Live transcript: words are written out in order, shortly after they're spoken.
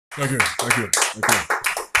Thank you. Thank you. Thank you.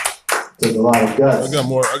 Took a lot of guts. I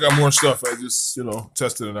got more stuff. I just,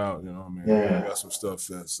 tested it out. I mean, Yeah. I got some stuff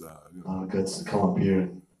that's, A lot of guts to come up here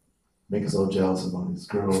and make us all jealous about his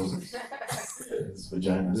girls and his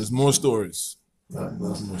vaginas. There's more stories.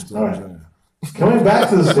 More stories. All right. Yeah. Coming back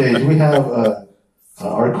to the stage, we have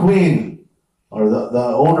our queen, or the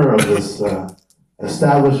owner of this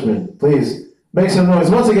establishment. Please make some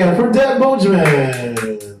noise once again for Deb Bojman.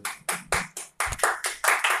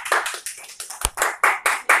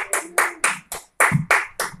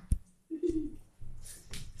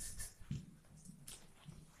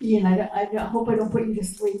 Ian, I hope I don't put you to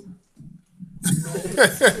sleep.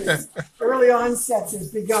 Early onset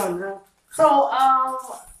has begun, huh? So,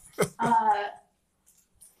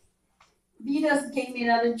 Vita gave me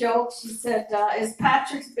another joke. She said, "Is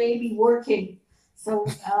Patrick's baby working?" So,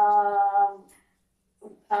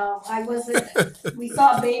 I wasn't. We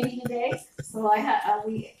saw a baby today, so I had.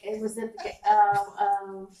 It was at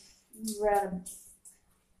we were at a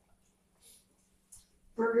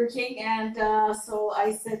Burger King, and so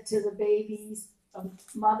I said to the baby's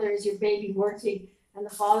mother, "Is your baby working?" And the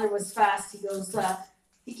father was fast. He goes,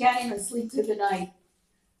 "He can't even sleep through the night."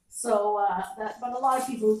 So but a lot of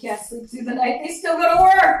people who can't sleep through the night, they still go to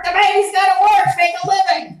work. The baby's got to work, make a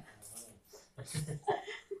living.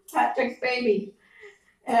 Patrick's baby,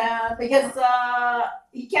 because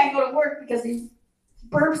he can't go to work because he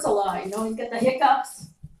burps a lot. He's got the hiccups,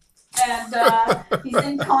 and he's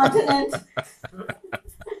incontinent.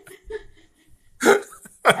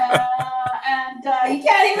 And he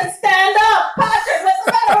can't even stand up. Patrick, what's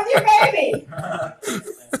the matter with your baby?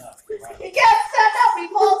 He can't stand up. He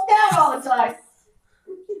falls down all the time.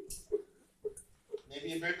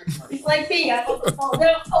 Maybe a bigger commercial. He's like me. I want to fall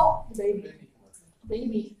down. Oh,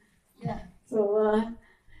 baby. Yeah. So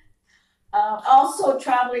also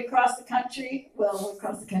traveling across the country. Well,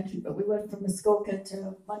 across the country, but we went from Muskoka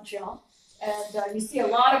to Montreal, and you see a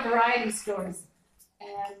lot of variety stores,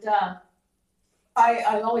 and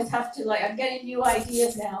I always have to, I'm getting new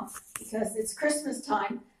ideas now because it's Christmas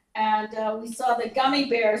time, and we saw the gummy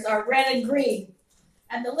bears are red and green,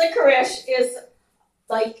 and the licorice is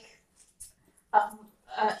like,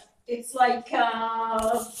 it's like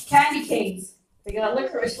candy canes. They got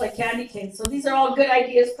licorice like candy canes. So these are all good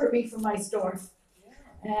ideas for me for my store.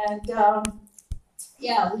 And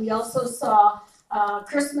yeah, we also saw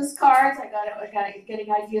Christmas cards. I got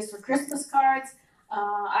getting ideas for Christmas cards.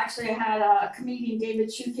 Actually, I had a comedian, David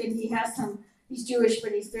Shukin. He's Jewish,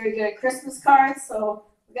 but he's very good at Christmas cards. So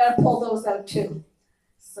we got to pull those out too.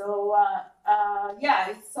 So yeah,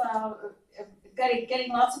 it's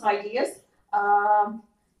getting lots of ideas.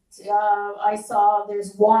 I saw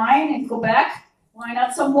there's wine in Quebec. Why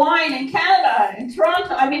not some wine in Canada, in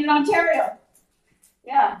Toronto? I mean, in Ontario.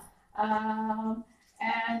 Yeah. I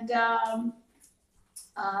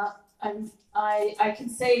can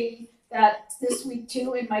say that this week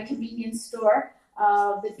too in my convenience store,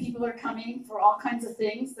 that people are coming for all kinds of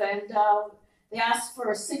things, and they ask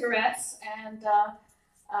for cigarettes. And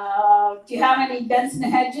do you have any Benson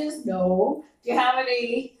Hedges? No. Do you have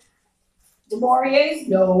any Du Mauriers?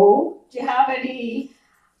 No. Do you have any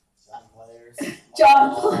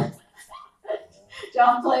John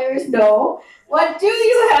Players? No. What do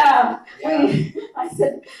you have? Yeah. I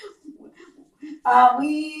said,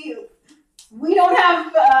 we don't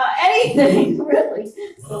have anything really,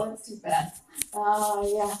 so that's too bad.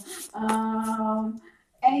 Yeah.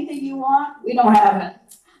 Anything you want, we don't have it.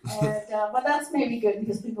 And, but that's maybe good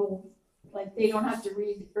because people they don't have to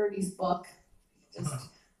read Ernie's book. Just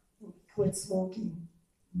quit smoking.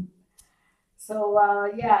 So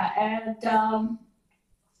yeah, and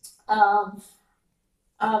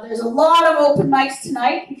there's a lot of open mics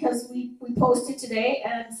tonight because we posted today,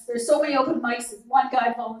 and there's so many open mics that one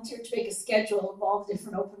guy volunteered to make a schedule of all the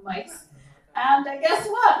different open mics. And guess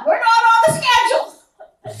what? We're not on the schedule.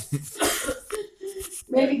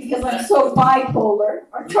 Maybe because I'm so bipolar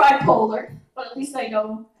or tripolar, but at least I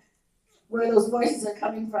know where those voices are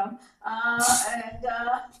coming from.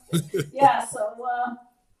 Yeah, so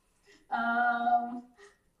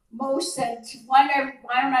Moshe said, why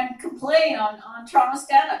don't I complain on Toronto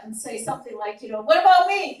stand-up and say something like, what about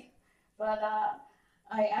me? But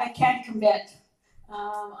I can't commit.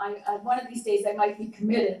 One of these days I might be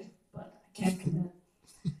committed, but I can't commit.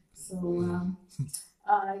 So,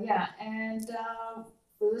 yeah, and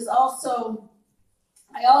it was also,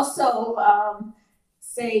 I also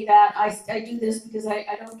say that I do this because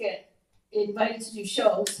I don't get invited to do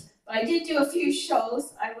shows, but I did do a few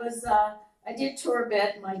shows. I did tour a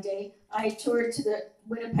bit in my day. I toured to the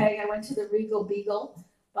Winnipeg. I went to the Regal Beagle,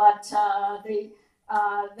 but they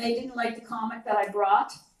didn't like the comic that I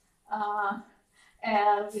brought.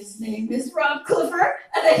 And his name is Rob Clifford,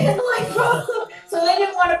 and they didn't like Rob Clifford, so they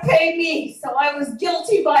didn't want to pay me. So I was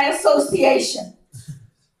guilty by association.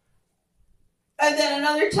 And then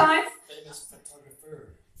another time, Famous photographer.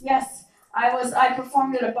 yes, I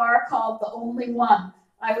performed at a bar called The Only One.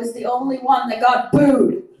 I was the only one that got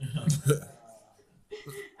booed.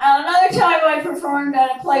 And another time I performed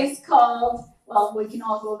at a place called, well, we can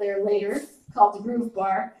all go there later, called the Groove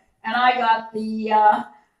Bar, and I got the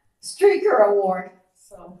Streaker Award.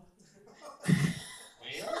 So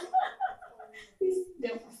they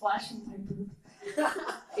were flashing my boob.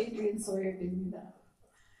 Adrian Sawyer gave me that.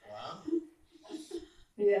 Wow.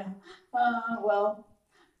 Yeah.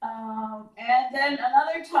 And then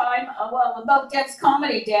another time, about Deb's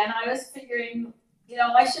Comedy Den, I was figuring,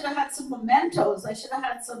 I should have had some mementos. I should have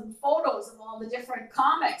had some photos of all the different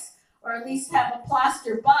comics, or at least have a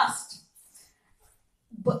plaster bust.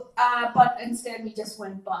 But instead we just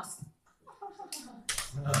went bust.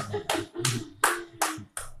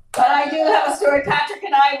 But I do have a story. Patrick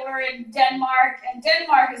and I were in Denmark, and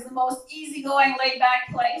Denmark is the most easygoing,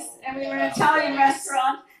 laid-back place. And we were in an Italian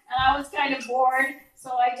restaurant, and I was kind of bored,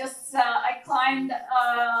 so I just I climbed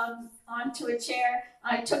onto a chair.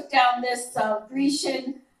 I took down this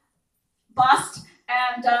Grecian bust,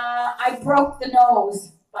 and I broke the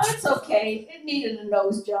nose. But it's okay. It needed a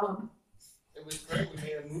nose job. It was great. We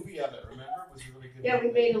made a movie of it, remember? It was a really good Yeah, movie.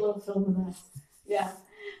 we made a little film of that. Yeah.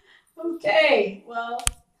 Okay, well,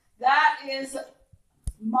 that is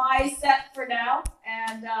my set for now.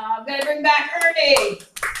 And I'm going to bring back Ernie.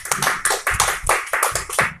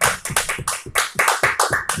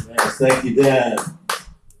 Yes, thank you, Dan.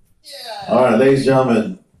 Yeah. All right, ladies and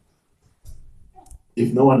gentlemen,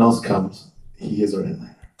 if no one else comes, he is our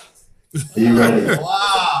headliner. Are you ready?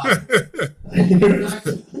 Wow.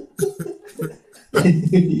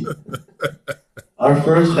 Our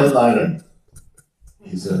first headliner.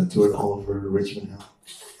 He's toured all over Richmond Hill.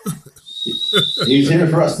 He's here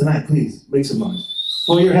for us tonight. Please make some noise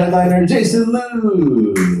for your headliner, Jason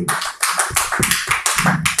Liu.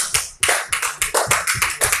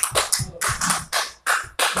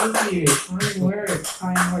 Thank you. Kind words.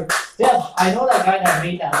 Kind words. Deb, I know that guy that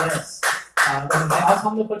made that list. I'll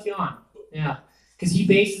tell him to put you on. Yeah. Because he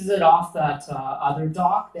bases it off that other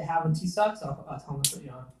doc they have in T-Sucks. I'll tell him to put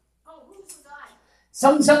you on. Oh, who's the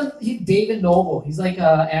guy? David Noble. He's like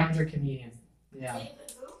an amateur comedian. Yeah.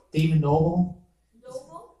 David who? David Noble.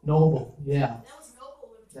 Noble? Noble. Yeah. That was Noble.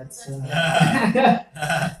 That's.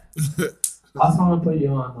 I'll tell him to put you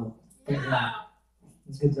on though. But, yeah.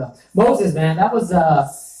 It's good stuff. Moses, man, that was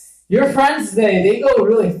your friends. They go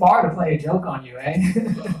really far to play a joke on you, eh?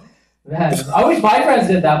 Man, I wish my friends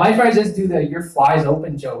did that. My friends just do the "your flies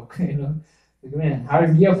open" joke. Like, man, how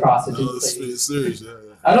did you a prostitute? Oh, it's serious.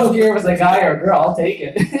 Yeah. I don't care if it's a guy or a girl. I'll take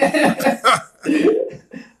it.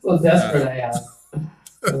 So desperate I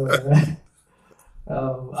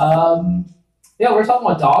am. Yeah, we were talking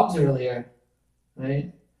about dogs earlier,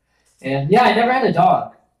 right? And yeah, I never had a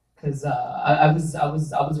dog because I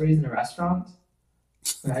was raised in a restaurant,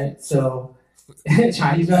 right? So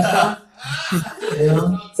Chinese restaurant.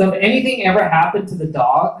 So if anything ever happened to the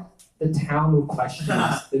dog, the town would question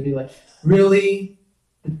us. They'd be like, "Really?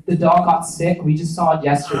 The dog got sick? We just saw it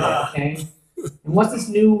yesterday, okay? And what's this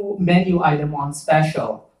new menu item on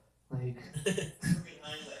special?" Like,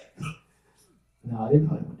 no, they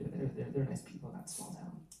probably won't do it. They're nice people in that small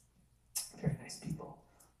town. Very nice people.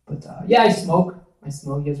 But yeah, I smoke. You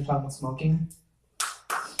guys are talking about smoking.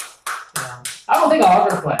 Yeah. I don't think I'll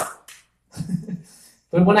ever quit.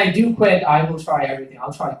 But when I do quit, I will try everything.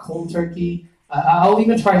 I'll try cold turkey. I'll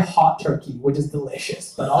even try hot turkey, which is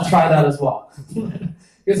delicious. But I'll try that as well. You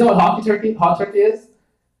guys know what hot turkey is?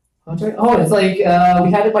 Hot turkey? Oh, it's like we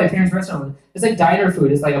had it at my parents' restaurant. It's like diner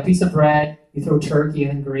food. It's like a piece of bread. You throw turkey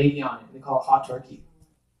and then gravy on it. They call it hot turkey.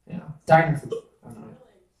 Yeah, diner food. I don't know.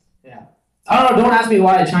 Yeah, I don't know. Don't ask me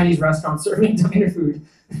why a Chinese restaurant serving diner food.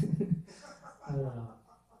 I don't know.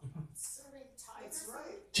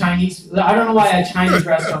 Chinese. I don't know why a Chinese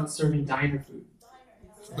restaurant serving diner food.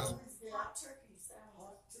 Yeah.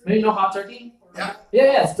 Maybe no hot turkey? Yeah.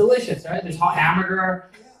 Yeah, it's delicious, right? There's hot hamburger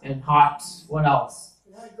and hot, what else?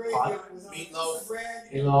 Hot meatloaf.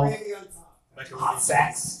 Hot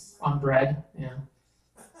sex on bread. Yeah.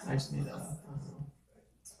 I just made that up.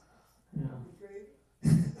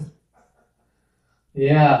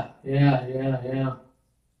 Yeah.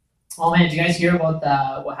 Oh man, did you guys hear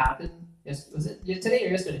about what happened? Yes, was it today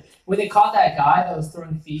or yesterday? When they caught that guy that was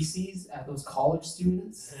throwing feces at those college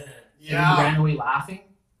students? Yeah. And he ran away laughing?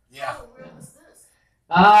 Yeah. Oh, where was this?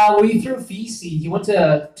 Well, he threw feces. He went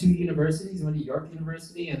to two universities. He went to York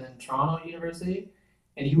University and then Toronto University.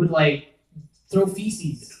 and he would like throw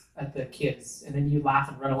feces at the kids, and then you'd laugh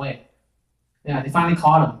and run away. Yeah, they finally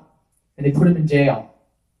caught him, and they put him in jail.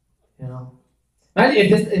 You know,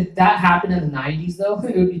 imagine if that happened in the '90s, though,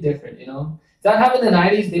 it would be different. You know, if that happened in the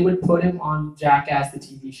 '90s, they would put him on Jackass, the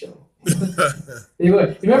TV show. They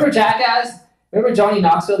would. You remember Jackass? Remember Johnny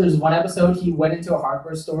Knoxville? There's one episode he went into a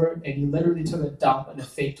hardware store and he literally took a dump in a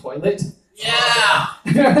fake toilet. Yeah.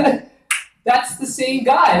 That's the same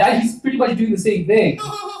guy. He's pretty much doing the same thing.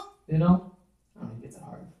 You know? Oh, he gets it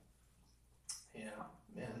hard. Yeah,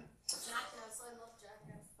 man. Jackass, I love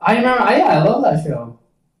Jackass. I remember. I love that show.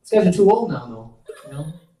 These guys are too old now, though. You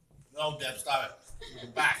know? No, Deb, stop it.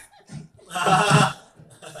 You're back.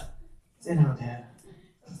 Sit down, Dad.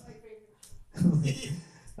 That's my favorite.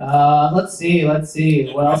 Let's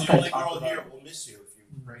see. What else The can I only talk girl about? here will miss you if you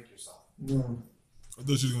break yourself. Yeah. I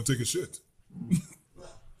thought she was gonna take a shit.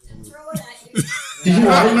 And throw it at you. Did you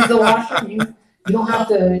want to use the washroom? You don't have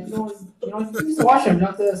to. You don't use the washroom. You don't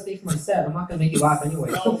have to stay for my set. I'm not gonna make you laugh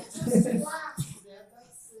anyway. No. Just relax. Yeah,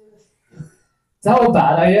 that's Is that how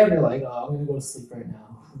bad I am? You're like, oh, I'm gonna go to sleep right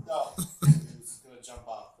now. No. He's gonna jump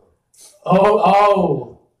off.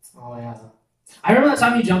 Oh yeah. I remember that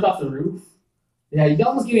time you jumped off the roof. Yeah, you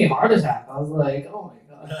almost gave me a heart attack. I was like, oh my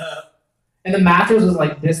god. And the mattress was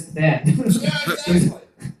like this thin. Yeah, exactly.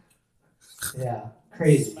 Yeah,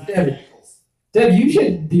 crazy. Smack your ankles. Deb, you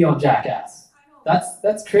should be on Jackass. I know.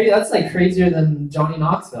 That's crazy. That's like crazier than Johnny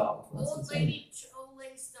Knoxville. That's Old insane. lady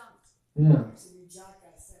stumped. Yeah.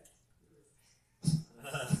 Jackass.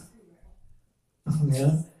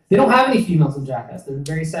 Yeah. They don't have any females in Jackass. They're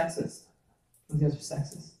very sexist. Those guys are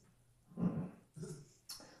sexist.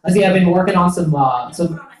 Let's see. I've been working on some. Put on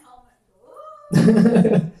a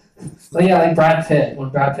helmet. But yeah, like Brad Pitt. When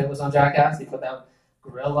Brad Pitt was on Jackass, he put that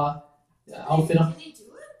gorilla outfit on. Did they do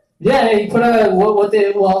it? Yeah, he put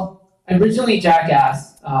originally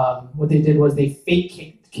Jackass. What they did was they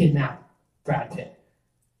fake kidnapped Brad Pitt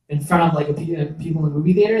in front of like people in the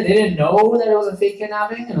movie theater. They didn't know that it was a fake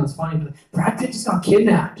kidnapping, and it was funny. But Brad Pitt just got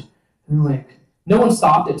kidnapped, and like no one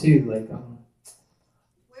stopped it too. Like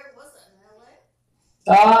Where was it?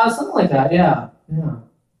 In LA? something like that. Yeah. Mhm.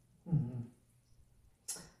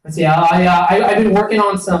 Let's see. I've been working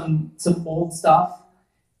on some old stuff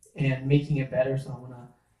and making it better. So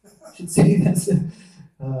I should say this.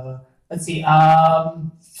 Let's see.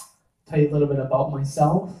 Tell you a little bit about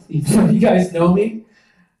myself, even though you guys know me.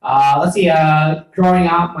 Let's see. Growing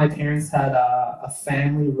up, my parents had a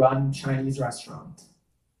family-run Chinese restaurant.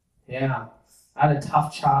 Yeah, I had a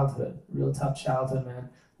tough childhood, real tough childhood, man.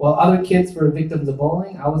 While other kids were victims of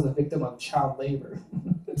bullying, I was a victim of child labor.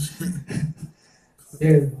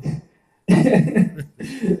 Dude.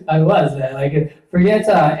 I was, man. Like, forget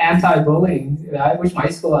anti-bullying. I wish my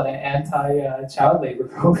school had an anti-child labor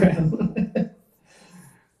program.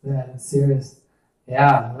 Yeah, that's serious.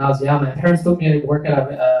 Yeah, when I was young, my parents put me to work at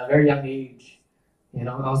a very young age. You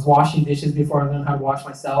know, I was washing dishes before I learned how to wash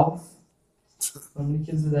myself. How many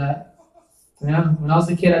kids did that? Yeah, when I was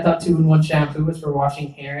a kid, I thought 2-in-1 shampoo was for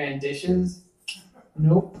washing hair and dishes.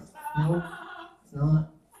 Nope, it's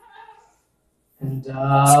not. And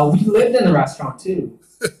we lived in the restaurant too.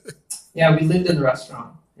 Yeah, we lived in the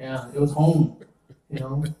restaurant. Yeah, it was home. You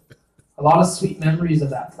know, a lot of sweet memories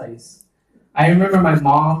of that place. I remember my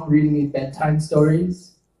mom reading me bedtime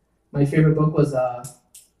stories. My favorite book was The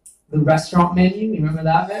Restaurant Menu. You remember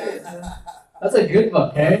that, man? That's a good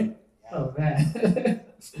book, hey? Oh, man.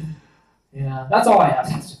 Yeah, that's all I have.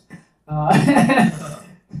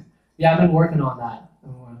 Yeah, I've been working on that.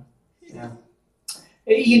 Yeah.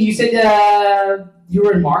 Hey, Ian, you said you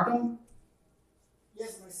were in Markham?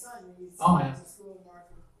 Yes, my son. He's Oh, yeah. to school in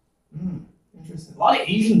Markham. Interesting. A lot of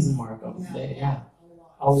Asians in Markham. Yeah. A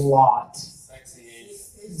lot. A lot. Sexy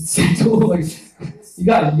age. You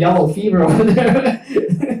got yellow fever over there.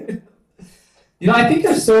 You know, I think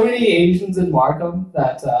there's so many Asians in Markham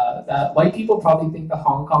that that white people probably think the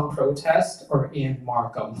Hong Kong protests are in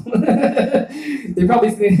Markham. they probably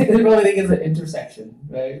think it's an intersection,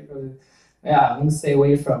 right? Yeah, I'm gonna stay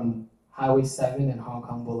away from Highway 7 and Hong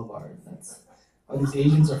Kong Boulevard. That's all these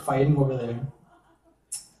Asians are fighting over there.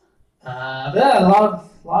 But yeah, a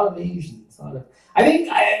lot of Asians. I think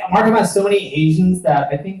Markham has so many Asians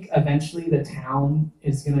that I think eventually the town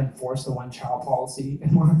is going to enforce the one-child policy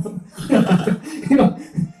in Markham. You know,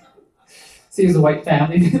 sees a white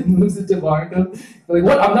family moves into Markham. They're like,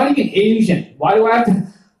 what? I'm not even Asian. Why do I have to?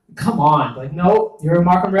 Come on. Like, no, you're a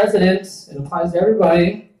Markham resident. It applies to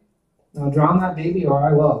everybody. Now drown that baby or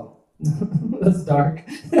I will. That's dark.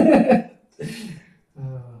 That's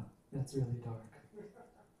really dark.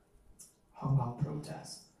 Hong Kong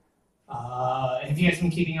protest. Have you guys been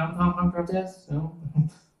keeping up with Hong Kong protests? No?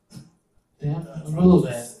 Yeah, a little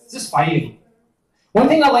bit. It's just fighting. One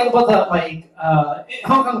thing I like about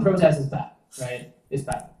Hong Kong protest is bad, right? It's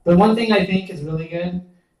bad. But one thing I think is really good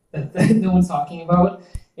that no one's talking about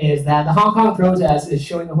is that the Hong Kong protest is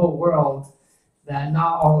showing the whole world that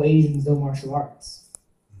not all Asians know martial arts.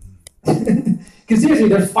 Because seriously,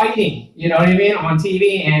 they're fighting, you know what I mean, on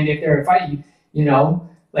TV, and if they're fighting, you know,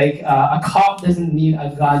 like a cop doesn't need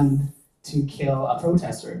a gun to kill a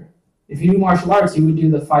protester. If you do martial arts, you would do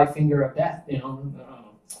the 5 finger of death, you know.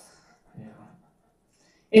 Yeah.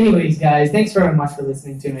 Anyways, guys, thanks very much for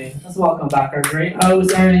listening to me. Let's welcome back our great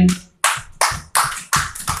host, Ernie.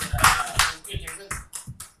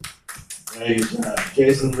 Great job.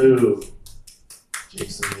 Jason Liu.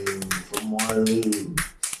 Jason Liu from Waterloo.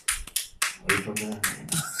 Are you from there?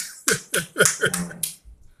 Alright.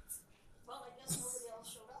 Well, I guess nobody else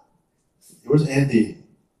showed up. Where's Andy?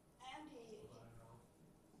 Andy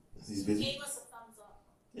He's busy. gave us a thumbs up.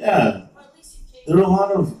 Yeah. Or at least you gave There were a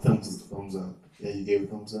lot of thumbs up. Yeah, you gave a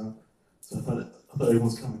thumbs up. So I thought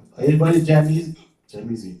everyone's coming. I invited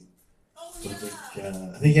Jamiezy. Oh, So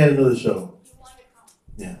yeah. I think he had another show. You want to come.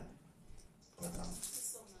 Yeah. But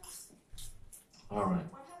He's so nice. all right.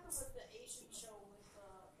 What happened with the Asian show with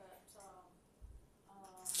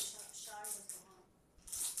Shy was behind?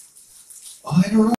 Oh, I don't know.